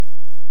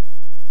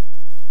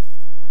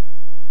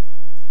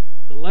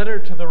letter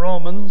to the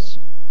Romans,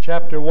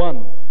 chapter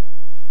 1.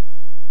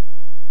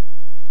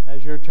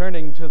 As you're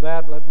turning to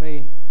that, let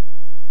me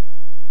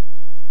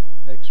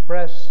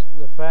express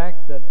the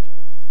fact that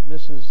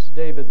Mrs.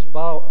 David's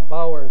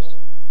Bauer's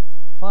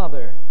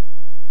father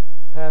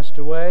passed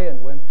away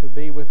and went to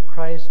be with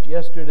Christ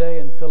yesterday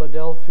in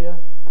Philadelphia.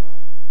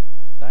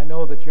 I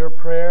know that your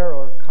prayer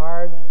or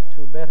card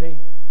to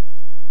Betty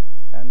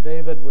and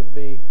David would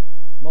be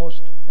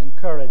most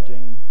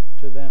encouraging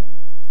to them.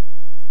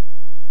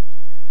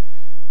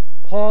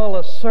 Paul,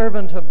 a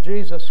servant of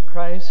Jesus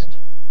Christ,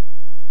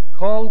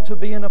 called to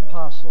be an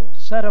apostle,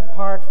 set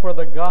apart for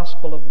the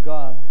gospel of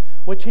God,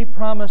 which he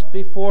promised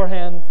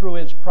beforehand through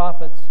his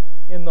prophets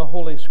in the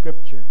Holy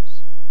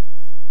Scriptures.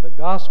 The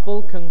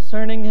gospel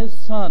concerning his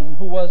Son,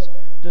 who was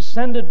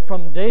descended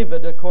from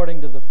David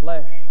according to the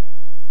flesh,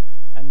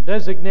 and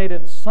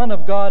designated Son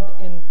of God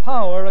in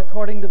power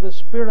according to the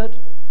Spirit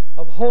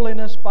of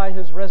holiness by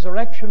his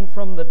resurrection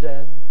from the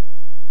dead,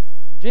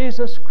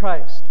 Jesus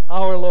Christ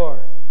our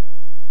Lord,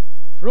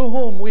 through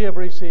whom we have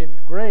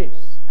received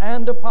grace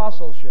and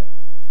apostleship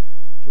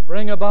to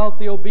bring about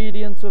the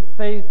obedience of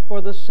faith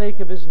for the sake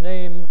of his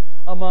name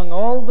among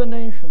all the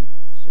nations,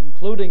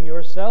 including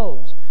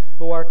yourselves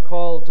who are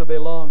called to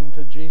belong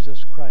to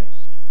Jesus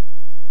Christ.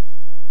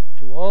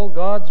 To all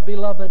God's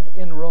beloved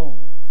in Rome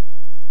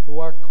who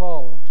are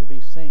called to be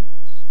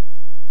saints,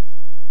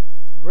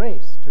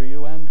 grace to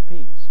you and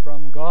peace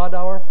from God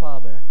our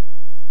Father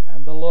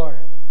and the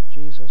Lord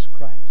Jesus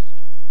Christ.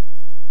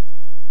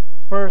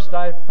 First,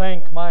 I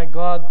thank my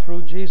God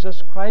through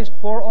Jesus Christ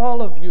for all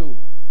of you,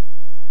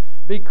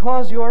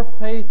 because your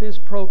faith is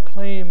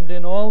proclaimed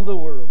in all the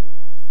world.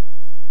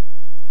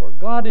 For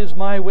God is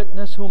my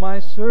witness, whom I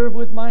serve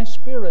with my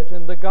spirit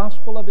in the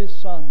gospel of his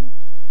Son,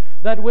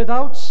 that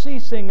without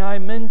ceasing I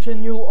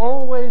mention you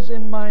always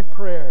in my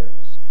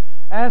prayers,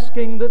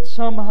 asking that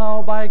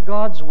somehow by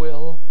God's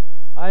will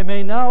I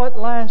may now at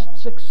last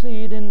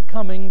succeed in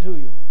coming to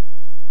you.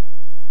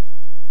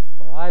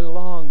 For I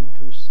long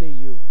to see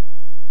you,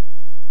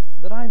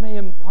 that I may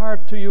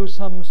impart to you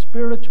some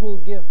spiritual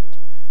gift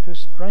to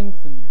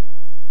strengthen you.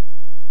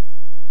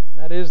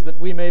 That is, that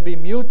we may be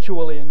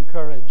mutually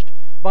encouraged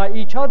by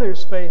each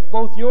other's faith,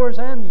 both yours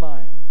and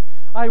mine.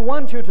 I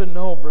want you to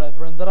know,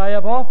 brethren, that I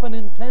have often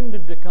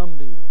intended to come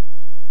to you,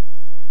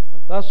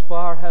 but thus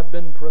far have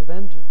been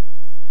prevented,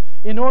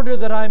 in order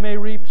that I may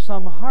reap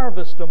some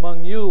harvest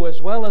among you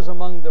as well as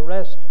among the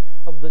rest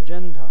of the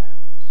Gentiles.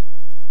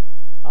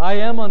 I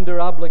am under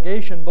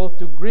obligation both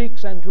to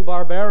Greeks and to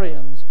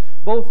barbarians,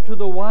 both to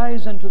the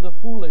wise and to the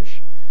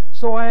foolish.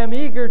 So I am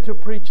eager to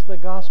preach the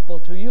gospel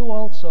to you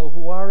also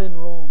who are in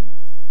Rome.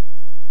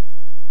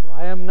 For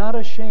I am not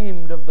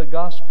ashamed of the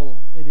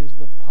gospel. It is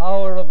the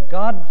power of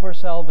God for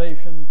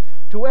salvation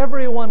to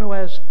everyone who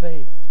has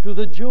faith, to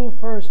the Jew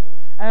first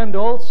and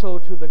also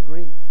to the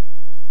Greek.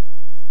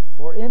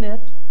 For in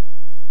it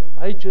the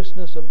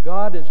righteousness of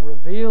God is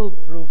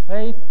revealed through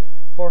faith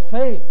for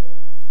faith,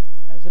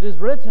 as it is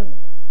written,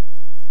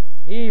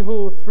 he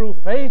who through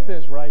faith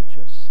is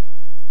righteous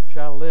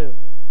shall live.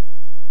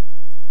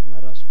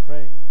 Let us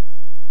pray.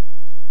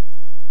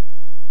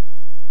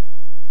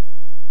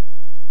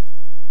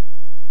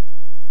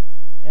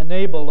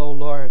 Enable, O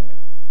Lord,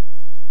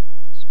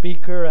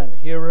 speaker and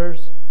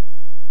hearers,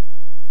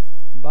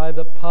 by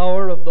the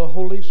power of the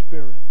Holy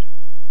Spirit,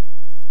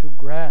 to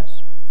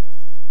grasp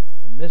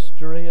the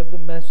mystery of the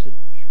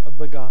message of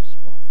the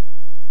gospel.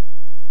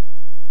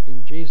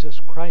 In Jesus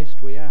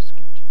Christ we ask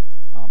it.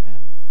 Amen.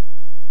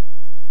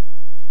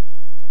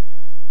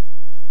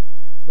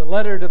 The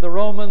letter to the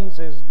Romans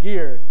is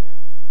geared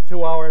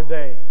to our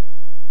day.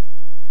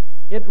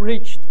 It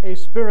reached a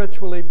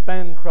spiritually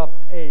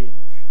bankrupt age,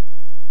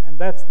 and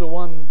that's the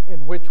one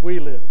in which we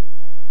live.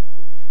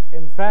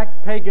 In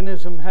fact,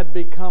 paganism had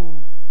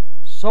become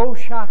so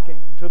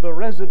shocking to the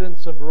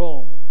residents of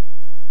Rome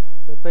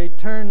that they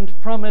turned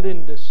from it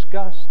in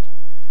disgust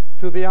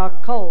to the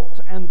occult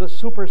and the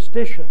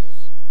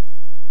superstitious,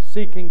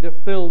 seeking to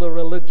fill the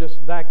religious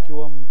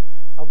vacuum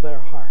of their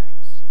hearts.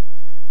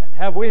 And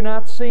have we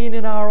not seen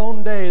in our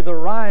own day the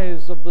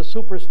rise of the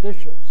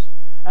superstitious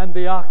and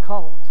the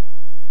occult,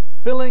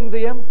 filling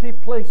the empty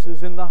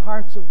places in the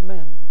hearts of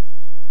men,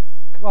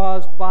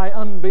 caused by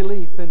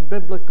unbelief in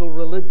biblical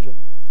religion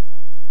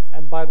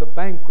and by the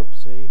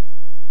bankruptcy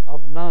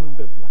of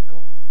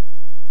non-biblical?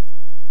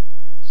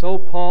 So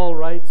Paul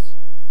writes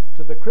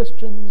to the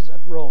Christians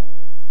at Rome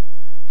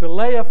to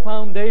lay a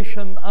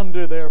foundation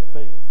under their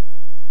faith,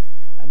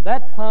 and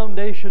that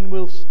foundation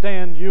will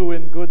stand you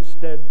in good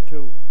stead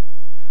too.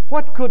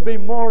 What could be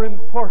more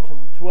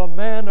important to a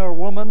man or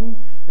woman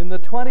in the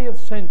 20th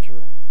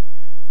century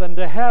than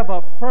to have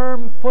a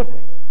firm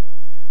footing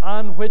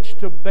on which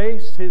to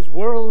base his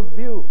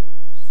worldviews?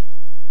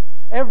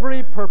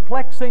 Every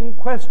perplexing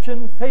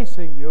question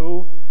facing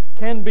you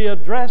can be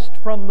addressed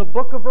from the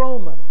book of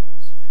Romans,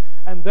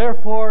 and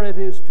therefore it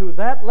is to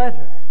that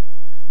letter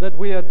that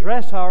we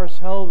address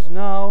ourselves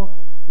now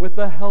with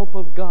the help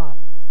of God.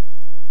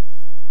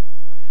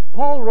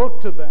 Paul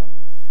wrote to them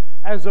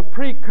as a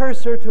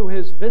precursor to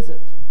his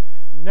visit,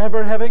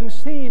 never having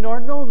seen or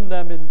known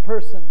them in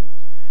person.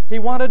 He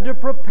wanted to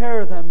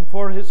prepare them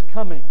for his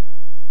coming.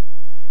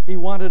 He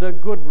wanted a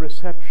good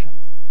reception,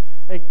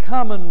 a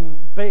common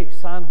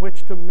base on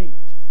which to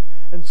meet.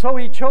 And so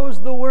he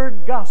chose the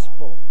word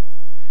gospel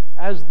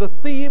as the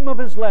theme of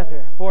his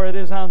letter, for it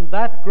is on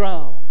that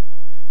ground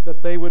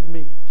that they would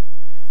meet.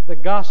 The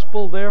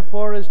gospel,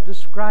 therefore, is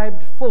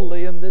described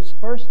fully in this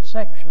first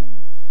section,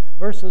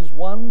 verses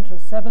 1 to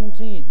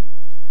 17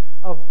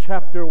 of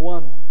chapter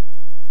 1.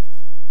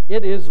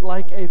 It is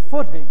like a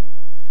footing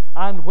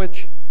on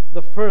which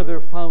the further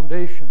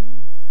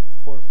foundation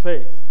for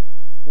faith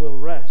will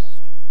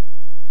rest.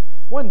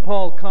 When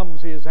Paul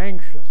comes, he is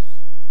anxious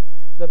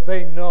that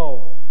they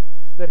know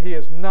that he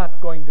is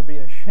not going to be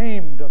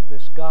ashamed of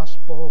this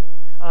gospel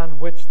on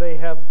which they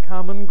have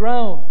common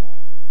ground.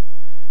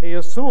 He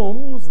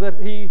assumes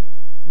that he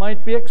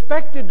might be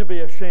expected to be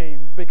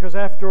ashamed because,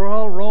 after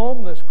all,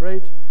 Rome, this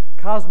great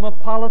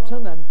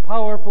cosmopolitan and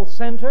powerful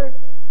center,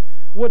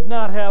 would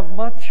not have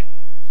much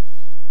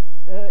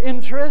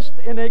interest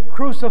in a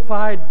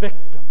crucified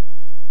victim.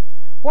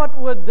 What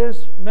would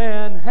this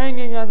man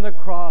hanging on the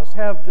cross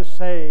have to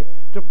say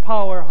to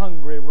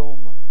power-hungry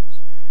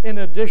Romans? In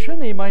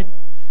addition, he might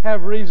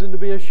have reason to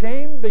be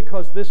ashamed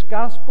because this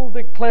gospel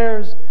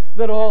declares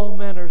that all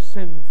men are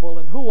sinful,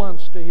 and who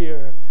wants to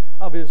hear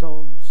of his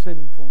own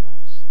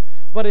sinfulness?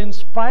 But in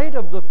spite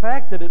of the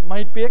fact that it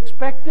might be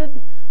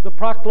expected, the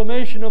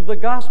proclamation of the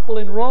gospel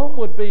in Rome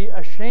would be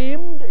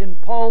ashamed in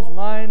Paul's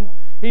mind.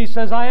 He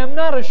says, I am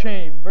not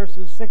ashamed.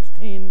 Verses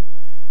 16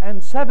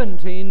 and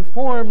 17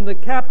 form the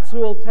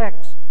capsule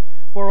text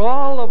for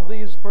all of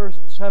these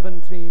first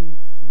 17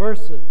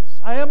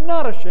 verses. I am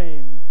not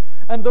ashamed.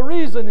 And the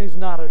reason he's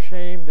not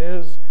ashamed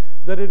is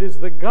that it is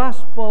the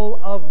gospel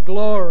of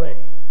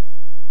glory.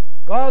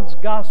 God's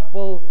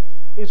gospel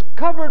is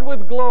covered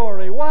with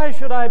glory. Why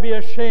should I be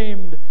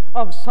ashamed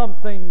of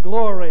something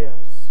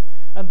glorious?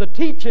 And the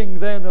teaching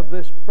then of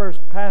this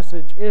first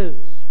passage is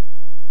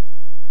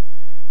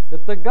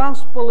that the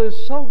gospel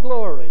is so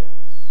glorious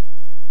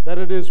that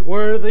it is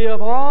worthy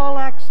of all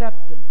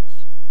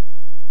acceptance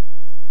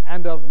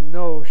and of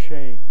no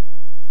shame.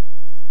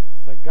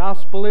 The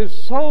gospel is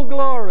so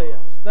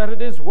glorious that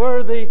it is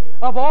worthy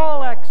of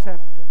all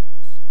acceptance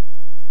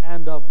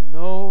and of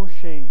no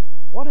shame.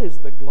 What is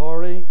the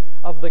glory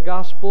of the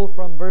gospel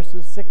from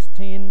verses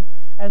 16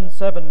 and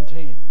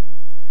 17?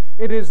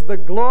 It is the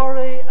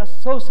glory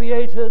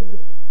associated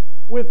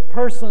with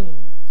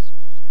persons.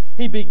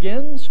 He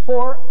begins,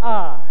 for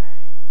I.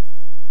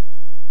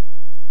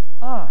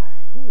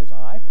 Who is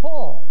I?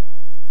 Paul.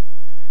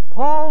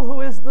 Paul,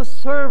 who is the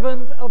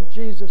servant of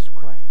Jesus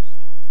Christ.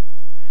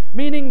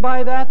 Meaning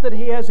by that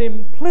he has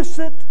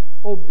implicit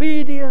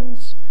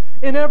obedience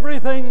in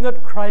everything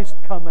that Christ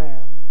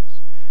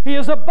commands. He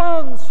is a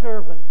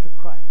bondservant to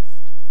Christ.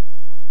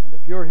 And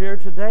if you're here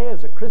today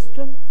as a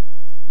Christian,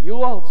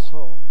 you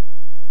also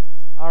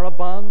are a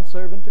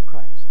bondservant to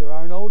Christ. There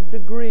are no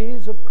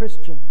degrees of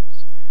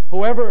Christians.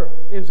 Whoever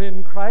is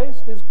in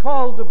Christ is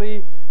called to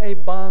be a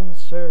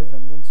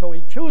bondservant. And so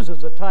he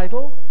chooses a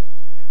title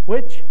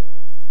which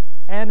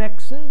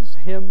annexes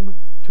him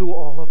to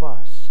all of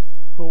us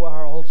who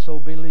are also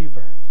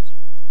believers.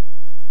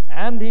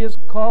 And he is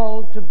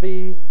called to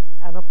be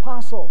an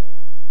apostle.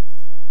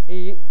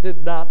 He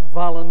did not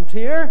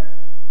volunteer.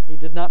 He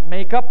did not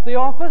make up the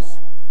office.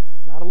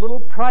 Not a little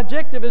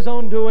project of his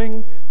own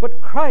doing,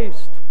 but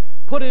Christ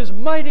put his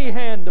mighty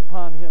hand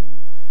upon him.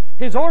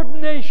 His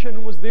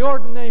ordination was the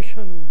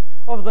ordination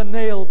of the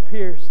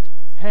nail-pierced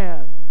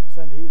hands,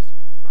 and he's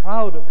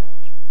proud of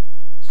it.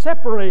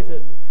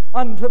 Separated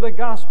unto the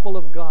gospel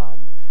of God,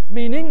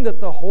 meaning that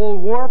the whole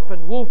warp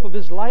and woof of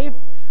his life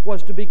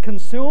was to be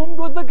consumed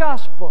with the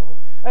gospel,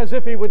 as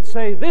if he would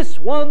say, this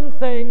one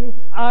thing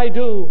I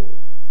do.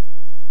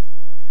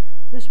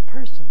 This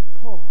person,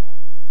 Paul,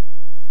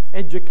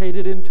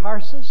 educated in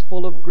Tarsus,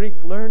 full of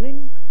Greek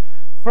learning,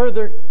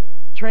 further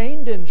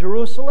trained in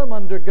Jerusalem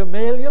under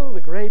Gamaliel,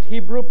 the great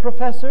Hebrew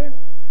professor,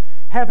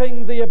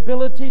 having the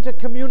ability to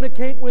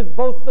communicate with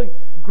both the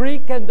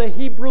Greek and the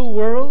Hebrew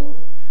world,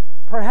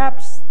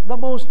 perhaps the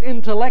most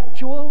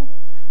intellectual,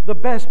 the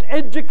best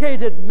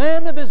educated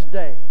man of his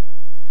day.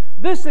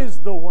 This is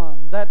the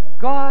one that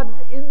God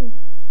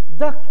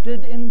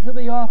inducted into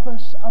the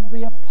office of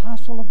the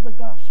apostle of the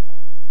gospel.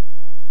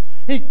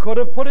 He could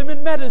have put him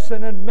in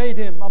medicine and made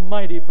him a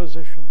mighty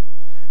physician.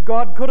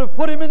 God could have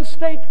put him in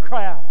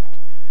statecraft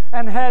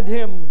and had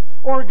him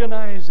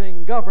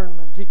organizing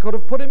government. He could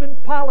have put him in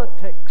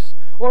politics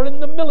or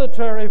in the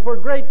military for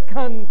great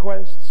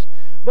conquests.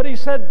 But he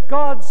said,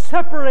 God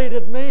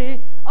separated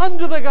me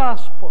unto the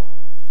gospel.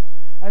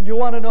 And you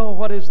want to know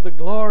what is the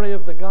glory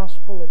of the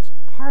gospel? It's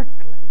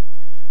partly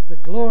the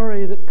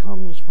glory that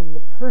comes from the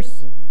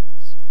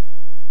persons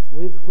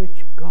with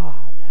which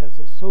God has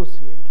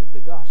associated the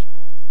gospel.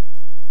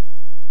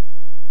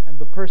 And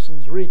the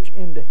persons reach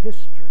into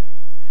history,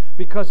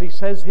 because he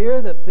says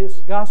here that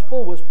this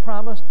gospel was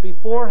promised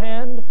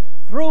beforehand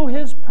through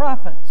his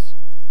prophets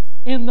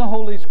in the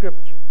Holy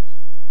Scriptures.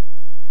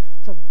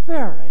 It's a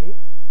very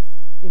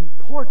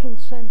important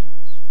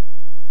sentence.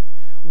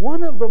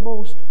 One of the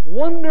most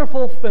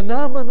wonderful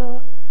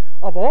phenomena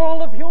of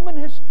all of human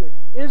history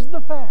is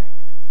the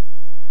fact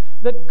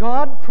that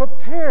God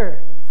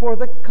prepared for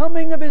the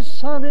coming of His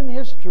Son in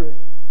history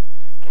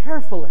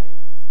carefully,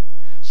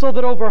 so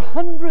that over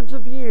hundreds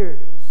of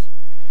years,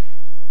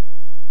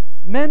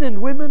 men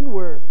and women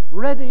were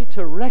ready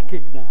to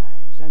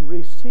recognize and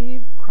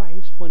receive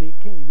Christ when He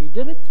came. He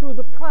did it through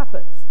the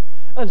prophets,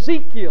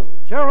 Ezekiel,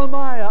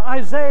 Jeremiah,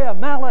 Isaiah,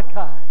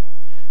 Malachi.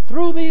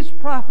 Through these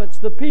prophets,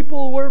 the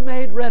people were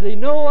made ready.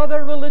 No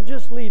other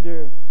religious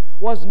leader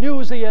was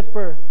newsy at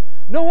birth.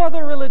 No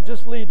other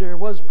religious leader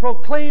was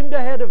proclaimed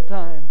ahead of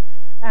time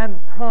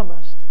and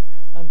promised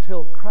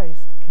until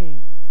Christ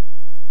came.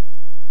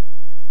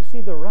 You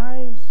see, the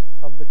rise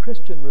of the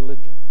Christian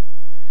religion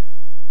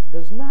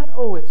does not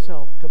owe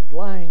itself to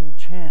blind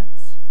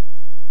chance.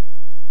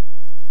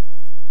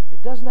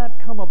 It does not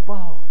come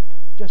about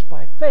just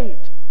by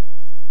fate.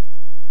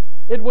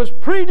 It was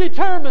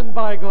predetermined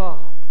by God,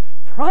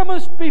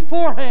 promised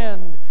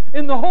beforehand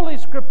in the Holy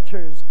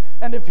Scriptures.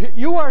 And if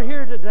you are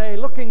here today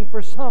looking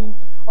for some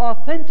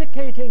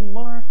authenticating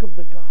mark of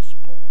the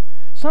gospel,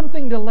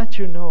 something to let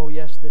you know,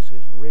 yes, this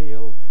is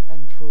real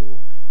and true,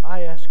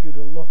 I ask you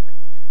to look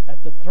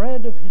at the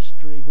thread of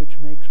history which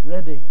makes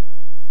ready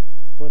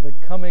for the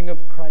coming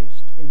of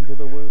Christ into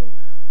the world.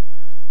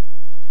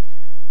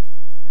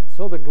 And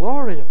so the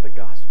glory of the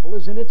gospel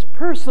is in its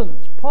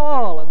persons,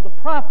 Paul and the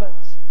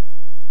prophets,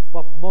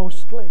 but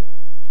mostly,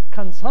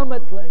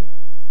 consummately,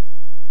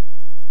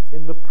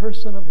 in the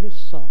person of His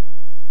Son,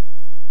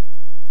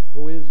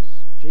 who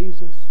is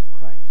Jesus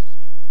Christ.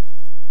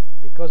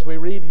 Because we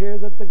read here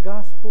that the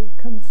gospel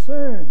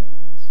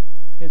concerns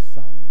His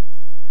Son.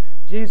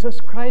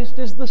 Jesus Christ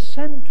is the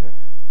center,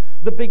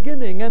 the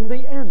beginning and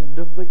the end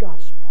of the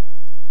gospel.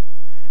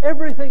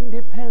 Everything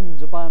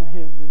depends upon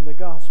Him in the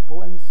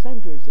gospel and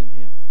centers in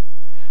Him.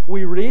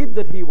 We read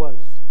that He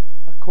was,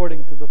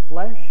 according to the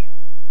flesh,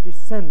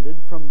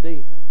 descended from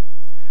David,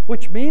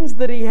 which means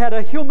that He had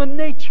a human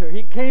nature.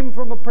 He came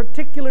from a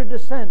particular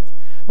descent.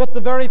 But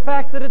the very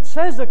fact that it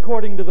says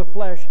according to the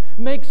flesh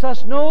makes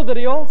us know that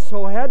He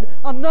also had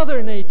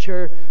another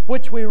nature,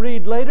 which we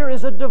read later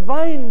is a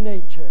divine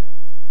nature,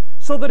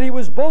 so that He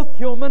was both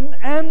human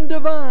and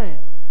divine.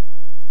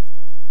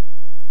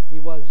 He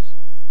was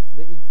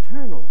the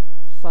eternal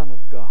Son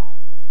of God.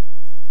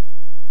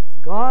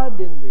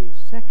 God in the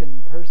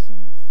second person,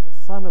 the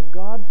Son of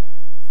God,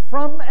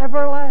 from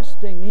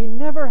everlasting. He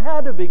never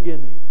had a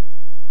beginning.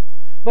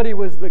 But He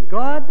was the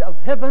God of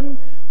heaven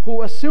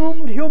who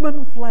assumed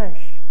human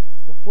flesh,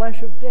 the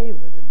flesh of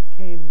David, and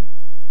came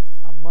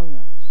among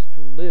us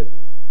to live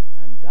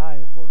and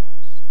die for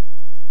us.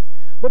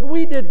 But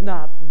we did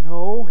not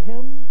know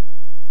Him.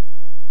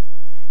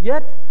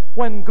 Yet,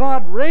 when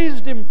God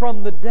raised Him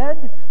from the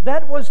dead,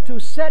 that was to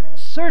set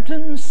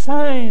certain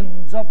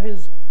signs of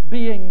His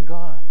being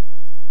God.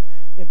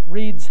 It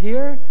reads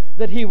here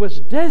that He was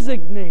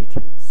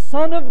designated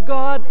Son of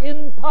God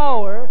in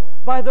power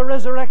by the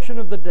resurrection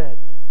of the dead.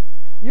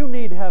 You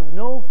need have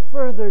no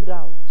further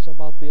doubts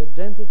about the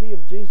identity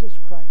of Jesus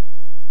Christ.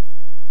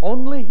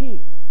 Only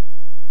He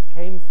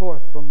came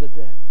forth from the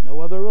dead.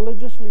 No other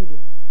religious leader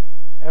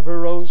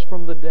ever rose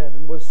from the dead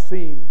and was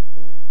seen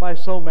by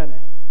so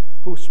many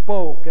who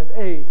spoke and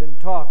ate and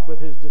talked with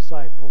His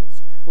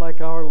disciples like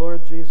our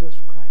Lord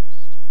Jesus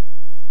Christ.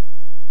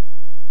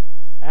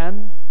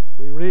 And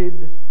we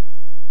read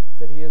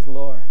that He is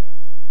Lord.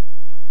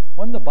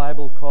 When the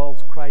Bible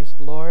calls Christ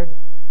Lord,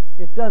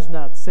 it does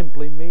not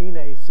simply mean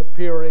a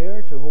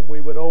superior to whom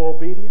we would owe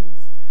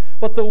obedience,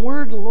 but the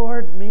word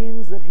Lord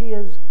means that He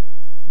is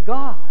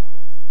God,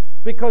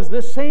 because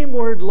this same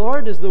word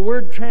Lord is the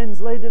word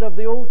translated of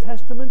the Old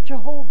Testament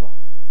Jehovah.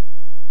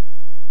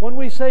 When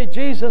we say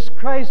Jesus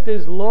Christ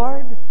is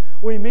Lord,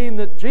 we mean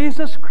that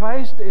Jesus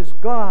Christ is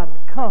God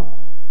come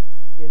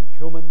in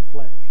human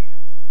flesh.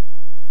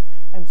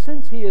 And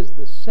since He is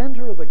the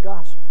center of the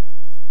gospel,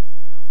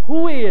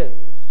 who He is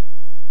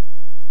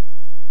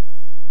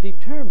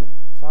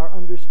determines our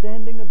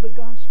understanding of the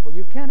gospel.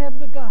 You can't have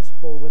the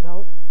gospel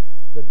without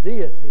the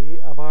deity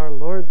of our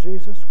Lord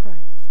Jesus Christ.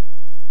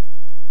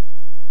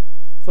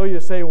 So you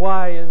say,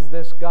 why is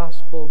this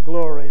gospel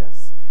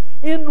glorious?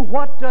 In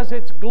what does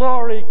its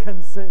glory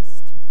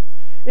consist?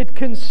 It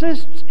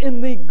consists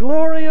in the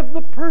glory of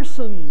the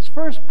persons.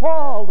 First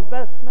Paul, the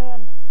best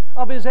man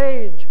of his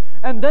age,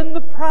 and then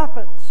the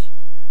prophets,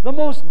 the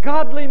most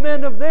godly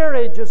men of their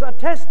ages,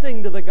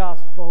 attesting to the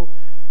gospel.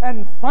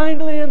 And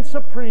finally and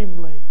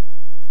supremely,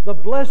 the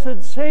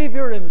blessed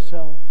Savior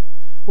Himself,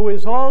 who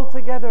is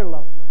altogether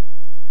lovely,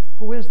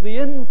 who is the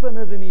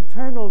infinite and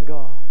eternal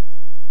God,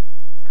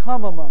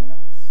 come among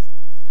us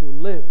to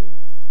live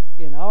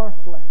in our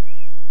flesh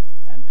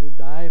and to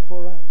die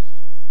for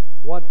us.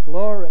 What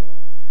glory!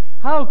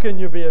 How can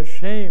you be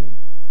ashamed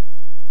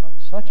of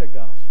such a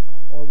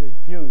gospel or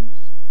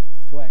refuse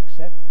to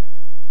accept it?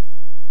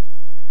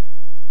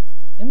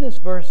 In this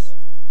verse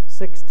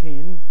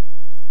 16,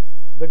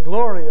 the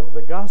glory of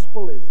the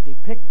gospel is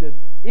depicted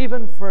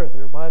even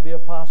further by the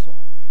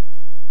apostle.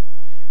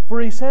 For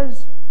he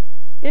says,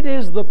 It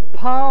is the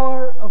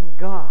power of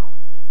God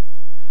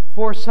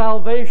for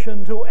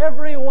salvation to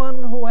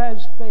everyone who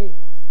has faith,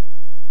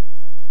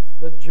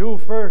 the Jew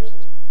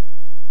first,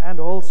 and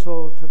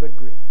also to the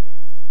Greek.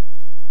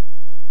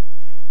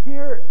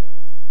 Here,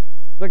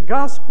 the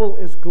gospel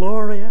is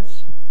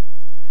glorious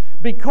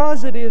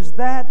because it is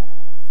that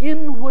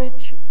in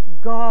which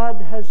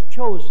God has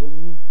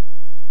chosen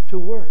to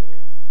work.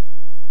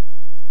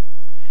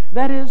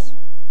 That is,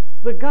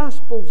 the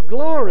gospel's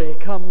glory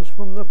comes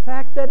from the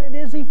fact that it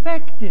is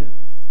effective.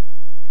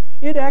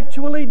 It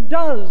actually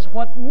does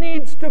what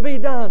needs to be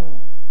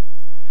done.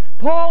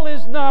 Paul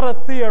is not a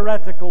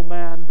theoretical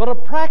man, but a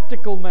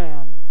practical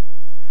man.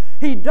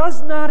 He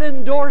does not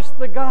endorse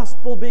the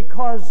gospel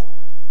because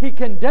he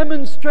can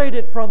demonstrate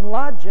it from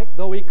logic,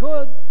 though he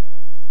could.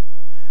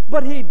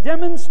 But he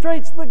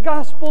demonstrates the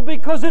gospel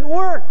because it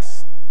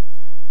works.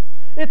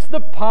 It's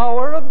the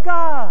power of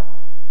God.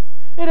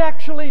 It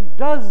actually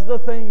does the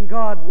thing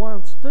God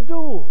wants to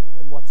do.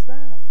 And what's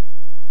that?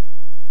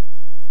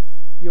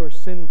 Your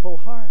sinful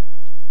heart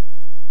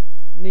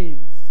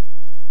needs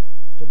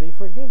to be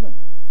forgiven.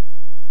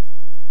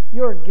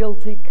 Your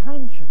guilty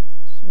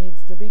conscience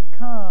needs to be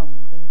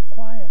calmed and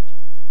quieted.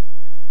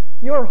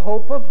 Your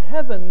hope of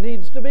heaven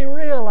needs to be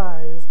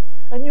realized,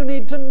 and you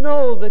need to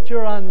know that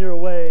you're on your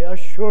way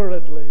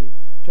assuredly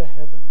to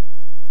heaven.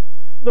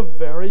 The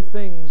very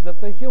things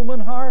that the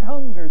human heart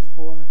hungers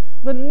for,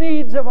 the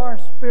needs of our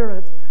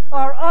spirit,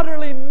 are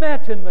utterly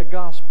met in the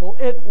gospel.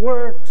 It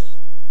works.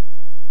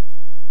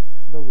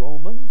 The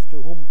Romans,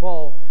 to whom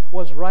Paul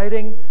was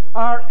writing,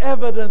 are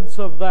evidence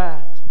of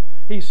that.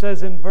 He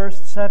says in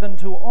verse 7,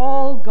 "To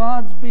all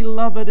God's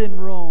beloved in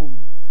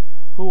Rome,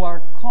 who are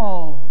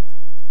called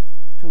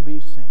to be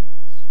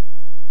saints."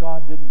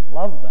 God didn't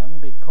love them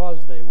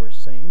because they were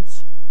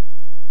saints,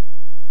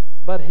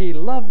 but He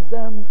loved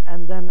them,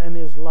 and then in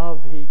His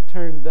love He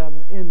turned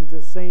them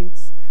into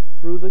saints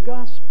through the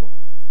gospel.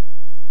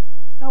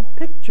 Now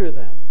picture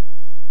them.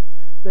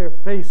 Their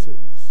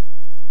faces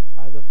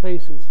are the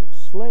faces of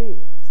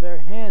slaves. Their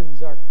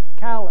hands are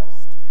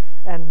calloused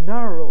and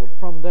gnarled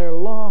from their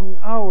long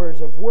hours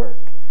of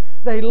work.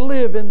 They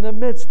live in the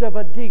midst of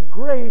a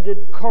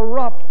degraded,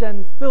 corrupt,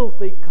 and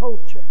filthy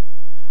culture.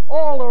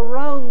 All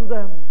around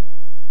them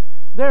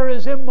there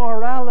is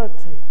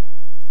immorality.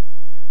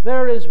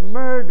 There is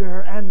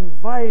murder and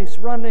vice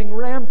running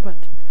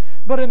rampant.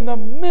 But in the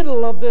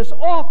middle of this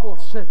awful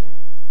city,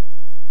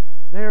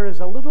 there is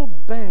a little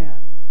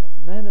band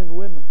of men and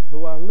women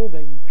who are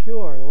living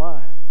pure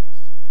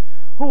lives,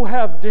 who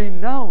have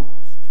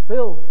denounced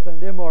filth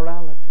and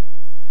immorality,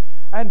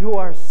 and who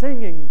are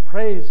singing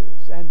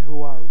praises, and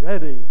who are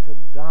ready to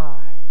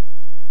die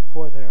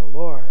for their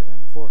Lord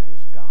and for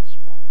His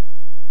gospel.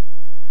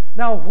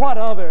 Now, what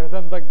other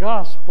than the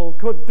gospel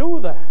could do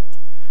that?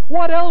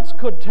 What else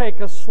could take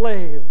a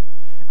slave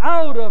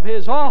out of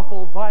his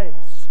awful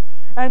vice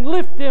and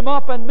lift him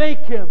up and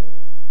make him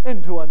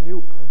into a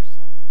new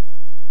person?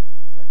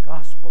 The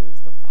gospel is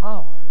the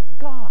power of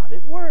God.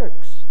 It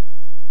works.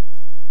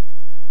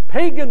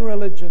 Pagan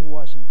religion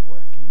wasn't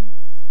working.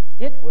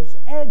 It was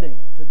adding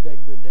to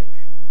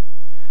degradation.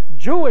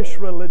 Jewish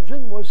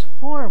religion was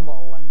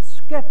formal and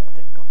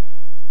skeptical.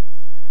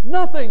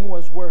 Nothing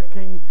was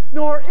working,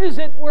 nor is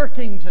it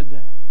working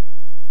today.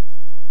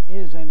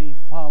 Is any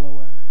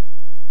follower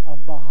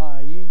of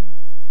Baha'i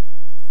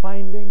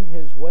finding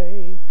his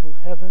way to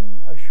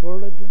heaven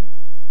assuredly?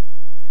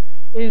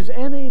 Is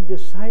any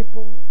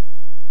disciple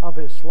of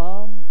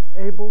Islam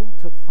able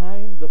to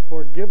find the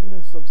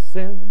forgiveness of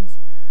sins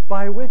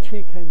by which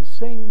he can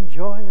sing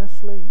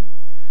joyously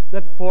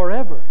that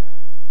forever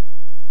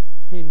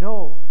he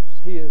knows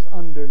he is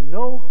under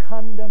no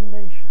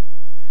condemnation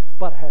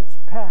but has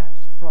passed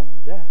from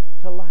death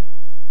to life?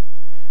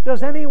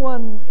 Does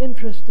anyone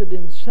interested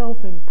in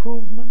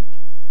self-improvement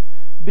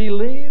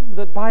believe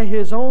that by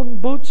his own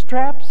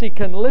bootstraps he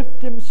can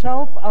lift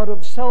himself out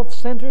of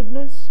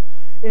self-centeredness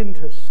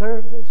into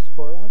service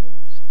for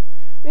others?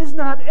 Is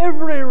not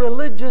every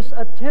religious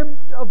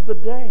attempt of the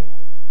day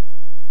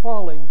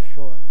falling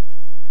short,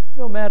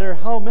 no matter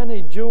how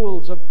many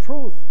jewels of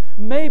truth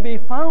may be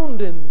found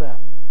in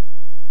them?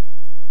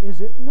 Is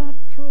it not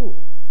true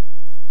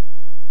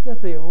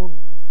that the only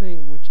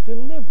thing which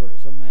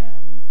delivers a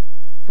man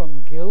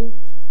from guilt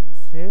and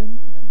sin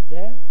and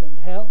death and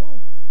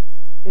hell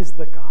is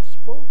the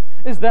gospel?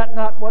 Is that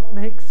not what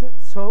makes it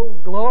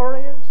so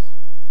glorious?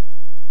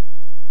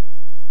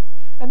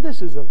 And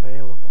this is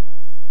available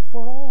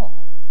for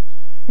all.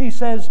 He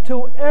says,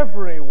 to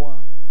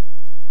everyone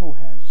who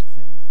has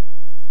faith.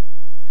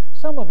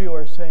 Some of you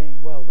are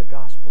saying, well, the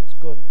gospel's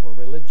good for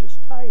religious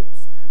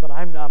types, but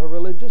I'm not a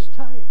religious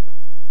type.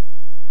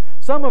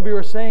 Some of you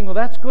are saying, well,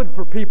 that's good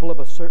for people of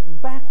a certain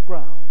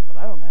background, but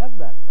I don't have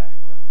that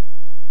background.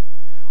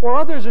 Or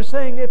others are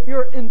saying, if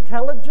you're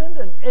intelligent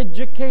and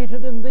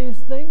educated in these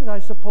things, I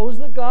suppose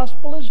the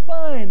gospel is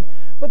fine.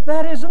 But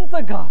that isn't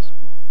the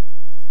gospel.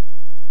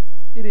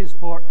 It is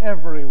for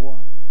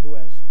everyone who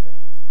has faith,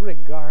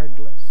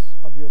 regardless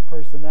of your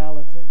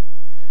personality,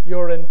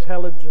 your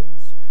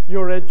intelligence,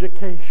 your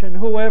education.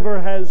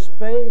 Whoever has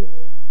faith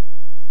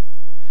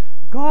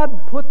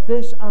God put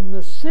this on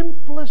the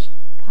simplest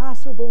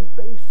possible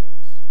basis.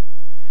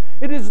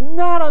 It is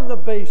not on the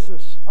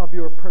basis of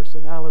your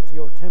personality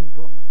or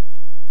temperament,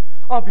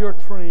 of your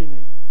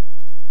training,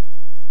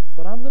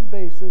 but on the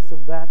basis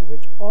of that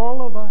which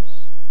all of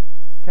us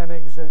can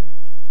exert,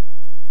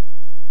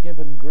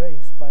 given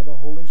grace by the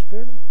Holy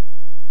Spirit,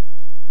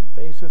 the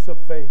basis of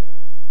faith.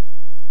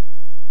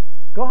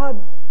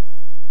 God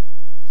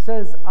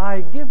says,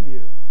 I give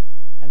you,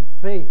 and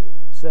faith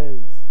says,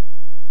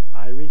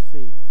 I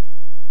receive.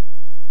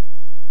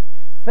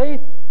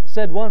 Faith,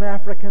 said one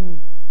African,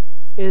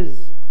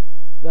 is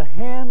the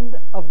hand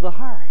of the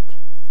heart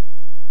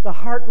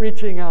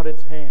reaching out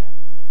its hand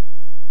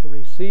to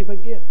receive a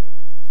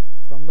gift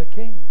from the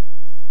King.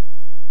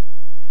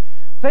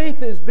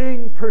 Faith is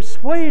being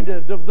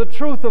persuaded of the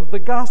truth of the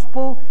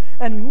gospel,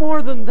 and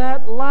more than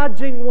that,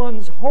 lodging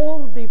one's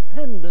whole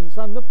dependence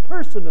on the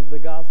person of the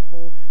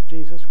gospel,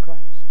 Jesus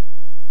Christ.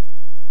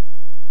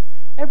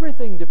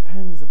 Everything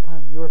depends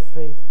upon your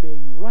faith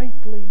being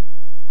rightly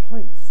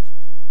placed.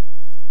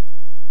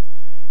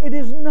 It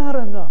is not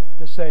enough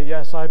to say,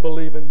 yes, I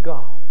believe in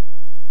God.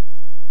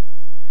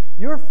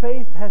 Your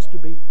faith has to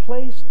be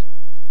placed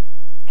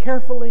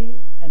carefully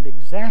and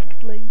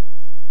exactly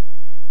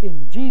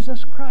in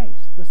Jesus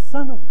Christ, the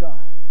Son of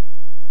God.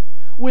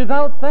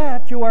 Without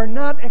that, you are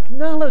not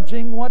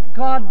acknowledging what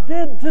God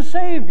did to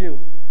save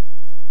you.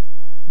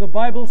 The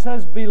Bible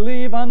says,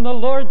 believe on the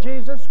Lord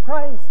Jesus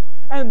Christ,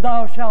 and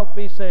thou shalt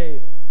be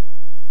saved.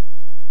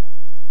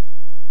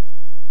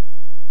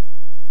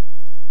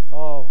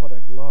 Oh, what a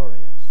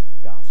glorious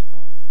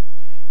gospel.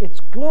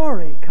 Its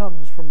glory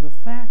comes from the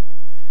fact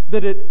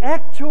that it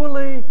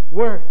actually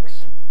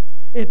works.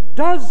 It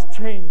does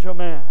change a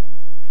man.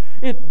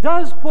 It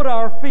does put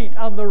our feet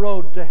on the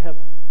road to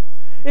heaven.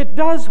 It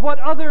does what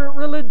other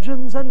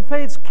religions and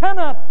faiths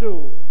cannot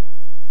do.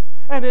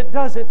 And it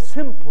does it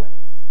simply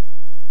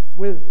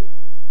with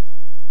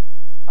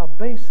a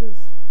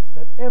basis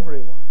that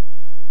everyone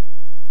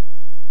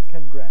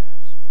can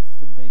grasp,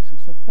 the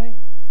basis of faith.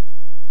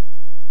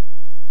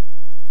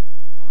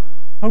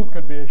 Who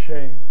could be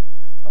ashamed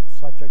of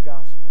such a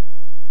gospel?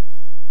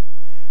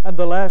 And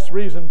the last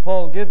reason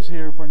Paul gives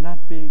here for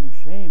not being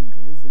ashamed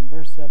is in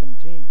verse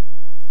 17.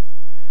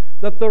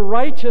 That the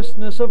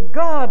righteousness of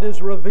God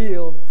is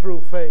revealed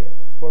through faith,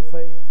 for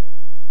faith.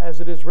 As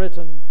it is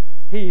written,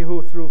 he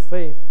who through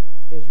faith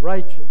is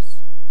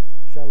righteous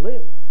shall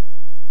live.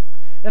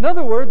 In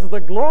other words, the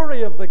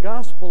glory of the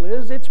gospel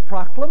is its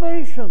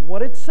proclamation,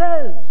 what it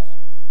says,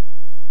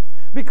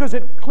 because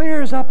it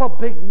clears up a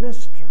big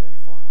mystery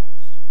for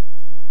us.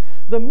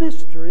 The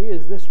mystery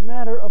is this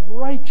matter of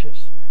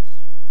righteousness.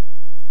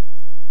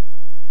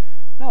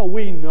 Now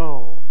we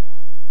know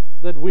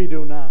that we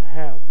do not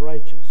have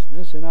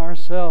righteousness in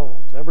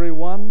ourselves.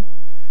 Everyone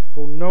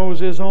who knows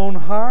his own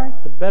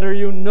heart, the better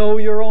you know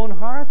your own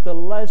heart, the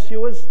less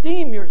you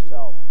esteem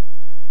yourself.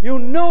 You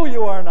know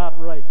you are not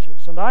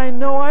righteous, and I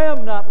know I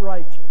am not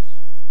righteous.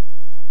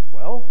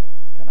 Well,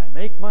 can I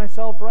make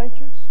myself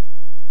righteous?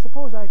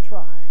 Suppose I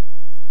try.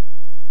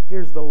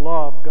 Here's the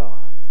law of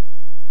God.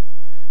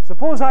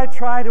 Suppose I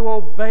try to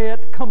obey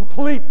it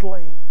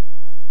completely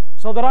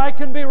so that I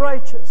can be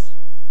righteous.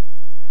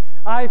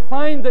 I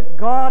find that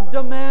God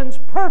demands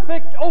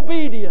perfect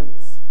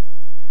obedience.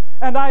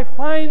 And I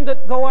find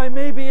that though I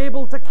may be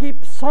able to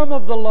keep some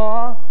of the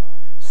law,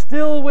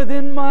 still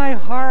within my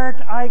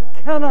heart I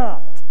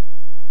cannot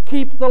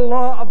keep the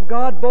law of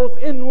God both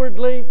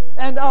inwardly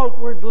and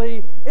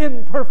outwardly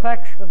in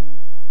perfection.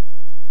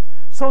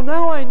 So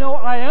now I know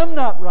I am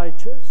not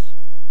righteous,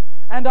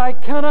 and I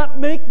cannot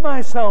make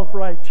myself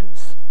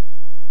righteous.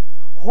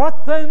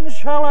 What then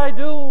shall I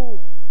do?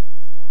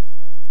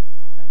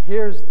 And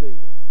here's the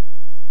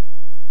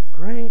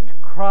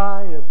great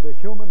cry of the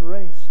human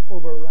race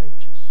over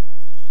righteousness.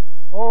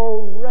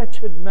 O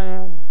wretched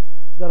man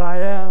that I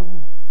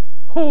am,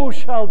 who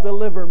shall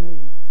deliver me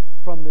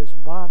from this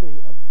body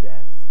of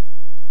death?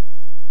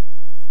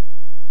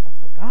 But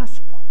the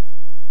gospel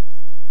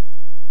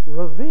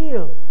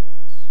reveals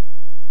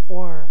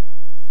or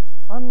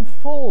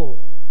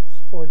unfolds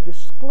or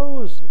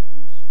discloses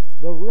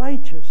the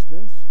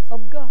righteousness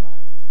of God.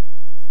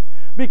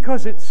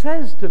 Because it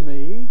says to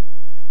me,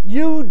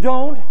 you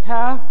don't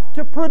have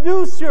to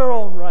produce your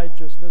own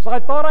righteousness. I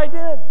thought I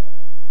did.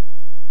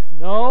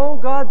 No,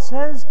 God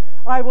says,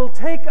 I will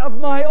take of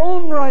my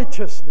own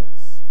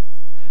righteousness,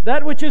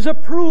 that which is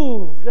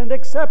approved and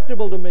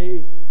acceptable to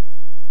me,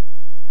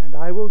 and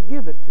I will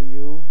give it to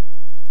you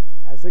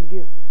as a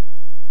gift.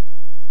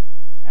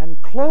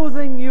 And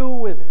clothing you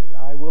with it,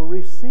 I will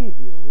receive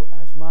you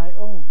as my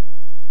own.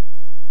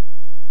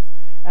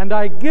 And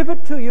I give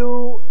it to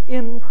you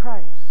in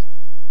Christ.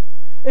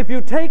 If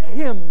you take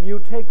Him, you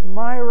take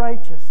my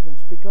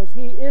righteousness, because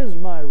He is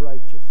my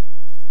righteousness.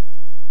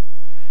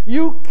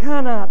 You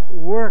cannot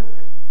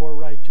work for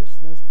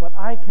righteousness, but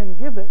I can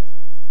give it.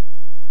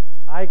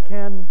 I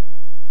can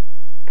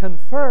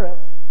confer it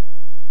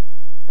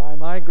by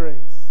my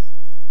grace.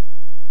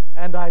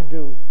 And I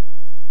do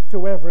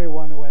to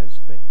everyone who has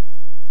faith.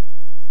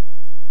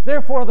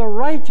 Therefore, the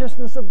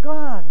righteousness of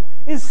God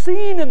is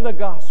seen in the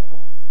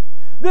gospel.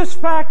 This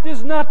fact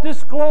is not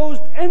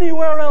disclosed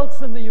anywhere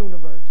else in the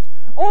universe.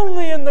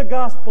 Only in the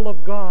gospel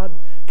of God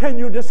can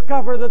you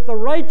discover that the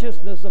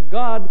righteousness of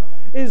God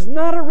is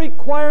not a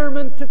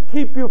requirement to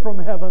keep you from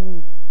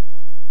heaven,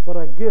 but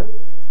a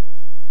gift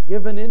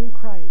given in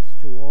Christ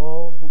to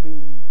all who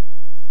believe.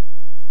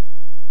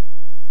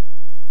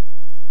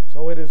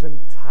 So it is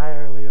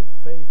entirely of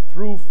faith,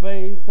 through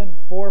faith and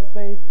for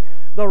faith.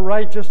 The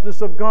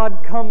righteousness of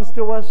God comes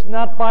to us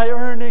not by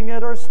earning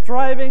it or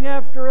striving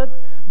after it,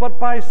 but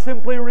by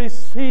simply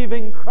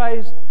receiving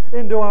Christ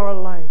into our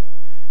life.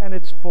 And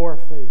it's for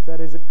faith. That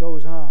is, it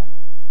goes on.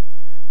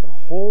 The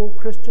whole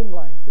Christian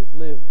life is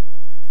lived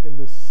in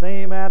the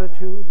same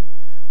attitude.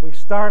 We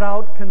start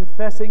out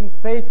confessing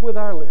faith with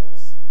our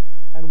lips,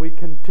 and we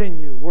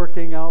continue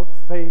working out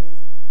faith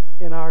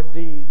in our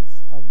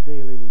deeds of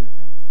daily living.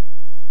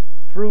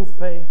 Through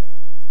faith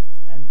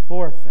and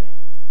for faith.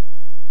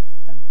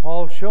 And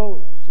Paul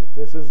shows that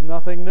this is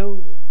nothing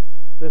new.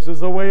 This is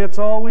the way it's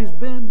always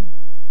been.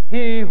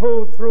 He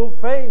who through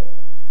faith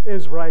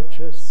is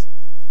righteous,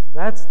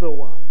 that's the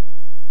one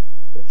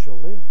that shall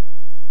live.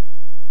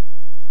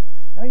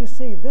 Now you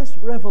see, this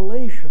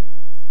revelation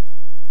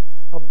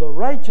of the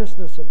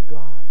righteousness of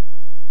God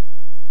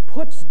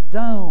puts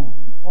down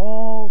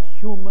all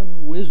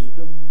human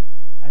wisdom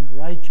and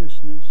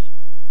righteousness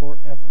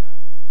forever.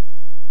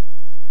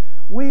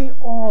 We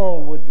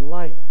all would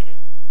like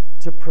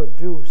to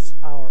produce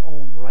our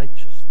own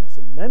righteousness,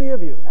 and many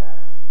of you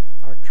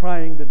are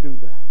trying to do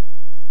that.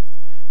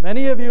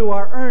 Many of you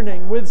are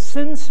earning with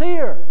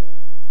sincere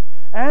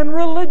and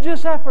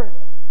religious effort.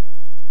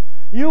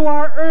 You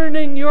are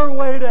earning your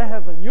way to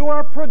heaven. You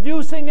are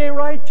producing a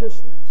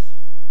righteousness.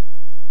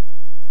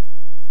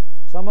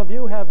 Some of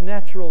you have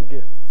natural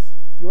gifts.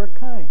 You are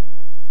kind.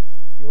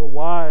 You are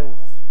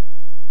wise.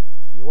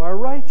 You are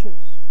righteous.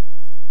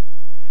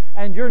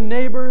 And your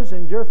neighbors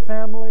and your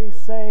family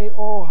say,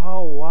 "Oh,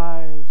 how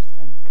wise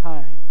and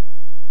kind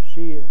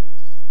she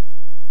is.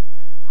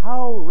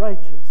 How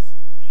righteous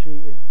she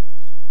is."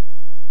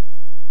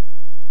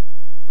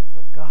 But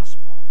the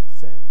gospel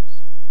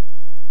says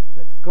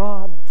that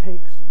God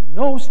takes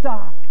no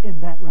stock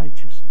in that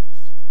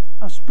righteousness,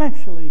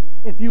 especially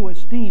if you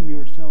esteem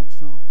yourself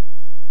so.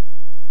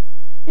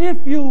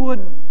 If you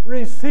would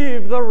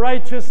receive the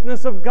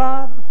righteousness of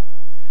God,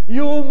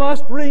 you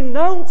must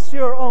renounce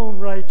your own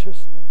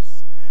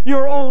righteousness,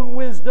 your own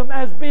wisdom,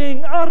 as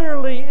being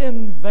utterly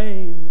in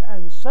vain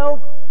and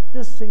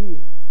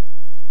self-deceived.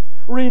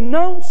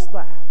 Renounce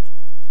that,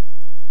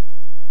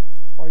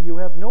 or you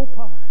have no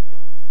part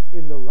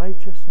in the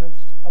righteousness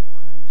of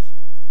Christ.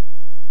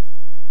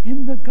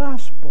 In the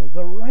gospel,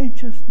 the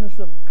righteousness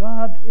of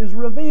God is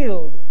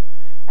revealed.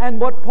 And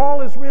what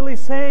Paul is really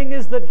saying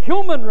is that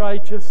human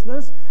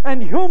righteousness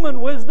and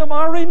human wisdom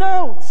are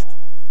renounced.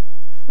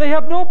 They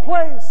have no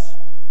place.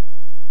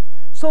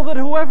 So that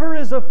whoever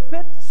is a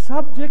fit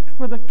subject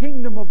for the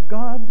kingdom of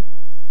God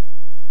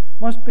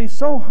must be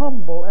so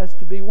humble as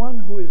to be one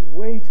who is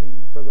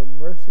waiting for the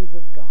mercies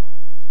of God,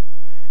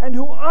 and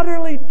who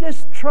utterly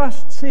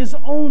distrusts his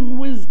own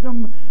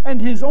wisdom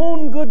and his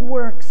own good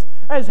works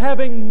as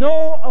having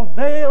no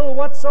avail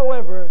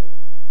whatsoever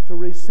to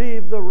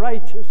receive the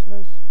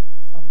righteousness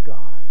of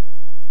God.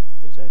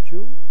 Is that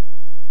you?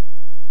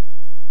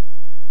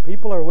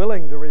 People are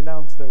willing to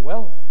renounce their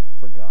wealth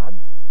for God.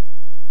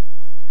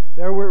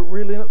 They're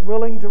really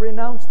willing to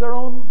renounce their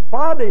own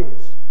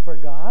bodies for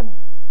God.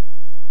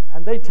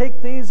 And they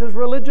take these as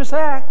religious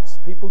acts.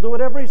 People do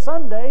it every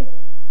Sunday.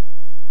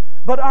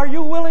 But are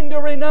you willing to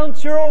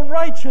renounce your own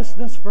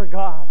righteousness for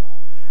God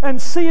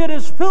and see it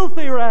as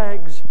filthy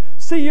rags?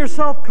 See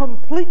yourself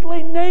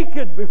completely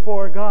naked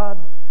before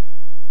God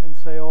and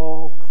say,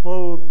 "Oh,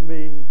 clothe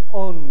me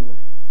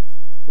only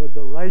with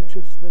the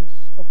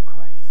righteousness of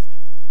Christ."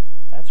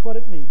 That's what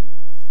it means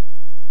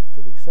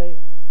to be saved.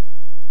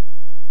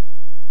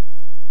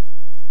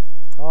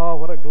 Oh,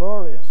 what a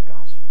glorious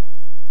gospel.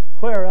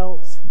 Where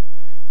else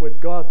would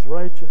God's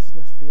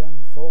righteousness be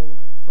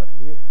unfolded but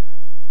here?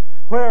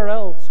 Where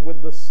else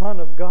would the Son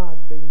of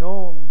God be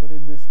known but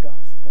in this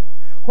gospel?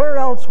 Where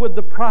else would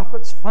the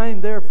prophets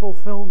find their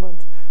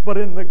fulfillment but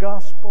in the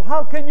gospel?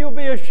 How can you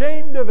be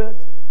ashamed of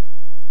it?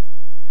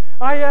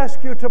 I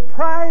ask you to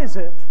prize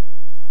it,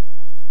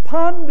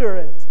 ponder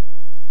it,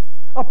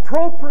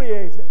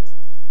 appropriate it,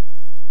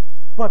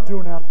 but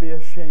do not be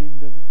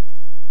ashamed of it.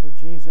 For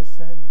Jesus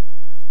said,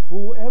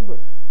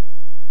 "Whoever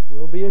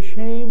will be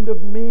ashamed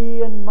of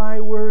me and my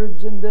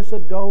words in this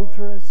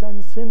adulterous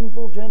and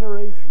sinful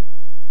generation,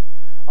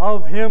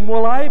 of him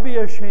will I be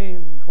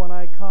ashamed when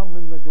I come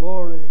in the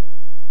glory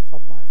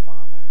of my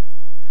Father."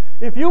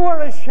 If you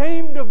are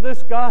ashamed of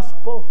this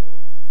gospel,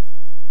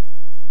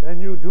 then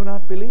you do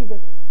not believe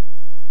it.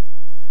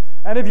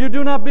 And if you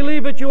do not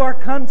believe it, you are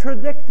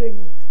contradicting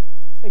it.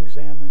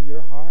 Examine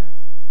your heart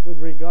with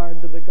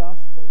regard to the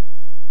gospel.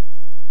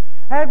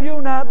 Have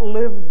you not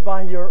lived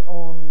by your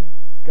own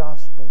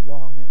gospel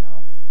long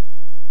enough?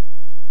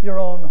 Your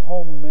own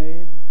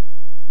homemade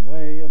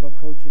way of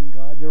approaching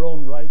God, your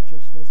own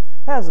righteousness.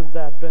 Hasn't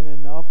that been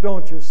enough?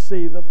 Don't you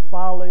see the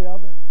folly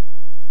of it?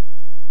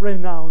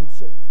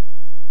 Renounce it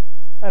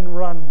and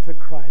run to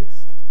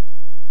Christ.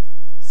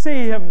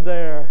 See Him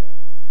there.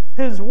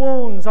 His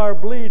wounds are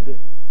bleeding.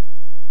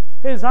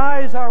 His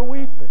eyes are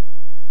weeping.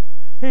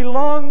 He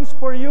longs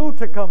for you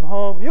to come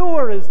home. You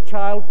are His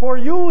child. For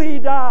you He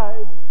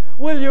died.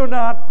 Will you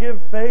not give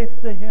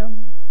faith to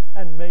Him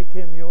and make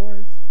Him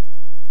yours?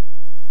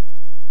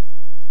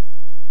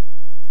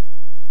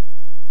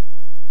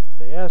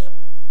 They asked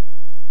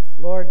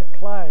Lord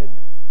Clyde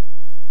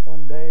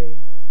one day,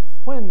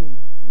 when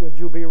would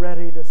you be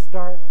ready to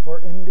start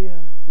for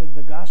India with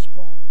the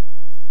gospel?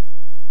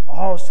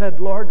 Oh, said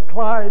Lord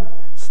Clyde,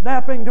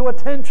 snapping to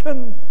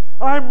attention,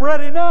 I'm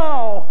ready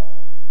now.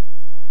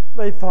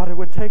 They thought it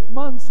would take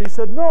months. He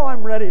said, no,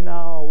 I'm ready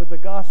now with the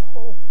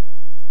gospel.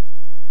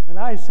 And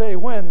I say,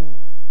 when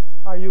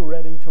are you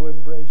ready to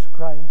embrace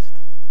Christ?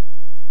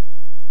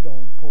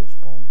 Don't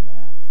postpone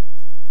that.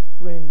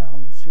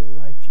 Renounce your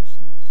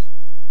righteousness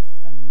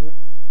and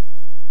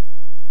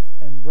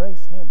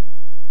embrace Him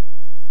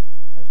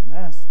as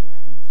Master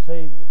and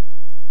Savior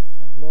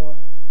and Lord.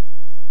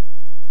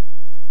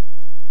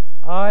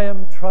 I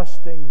am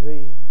trusting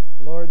Thee,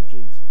 Lord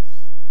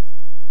Jesus,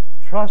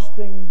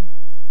 trusting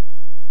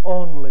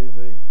only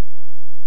Thee.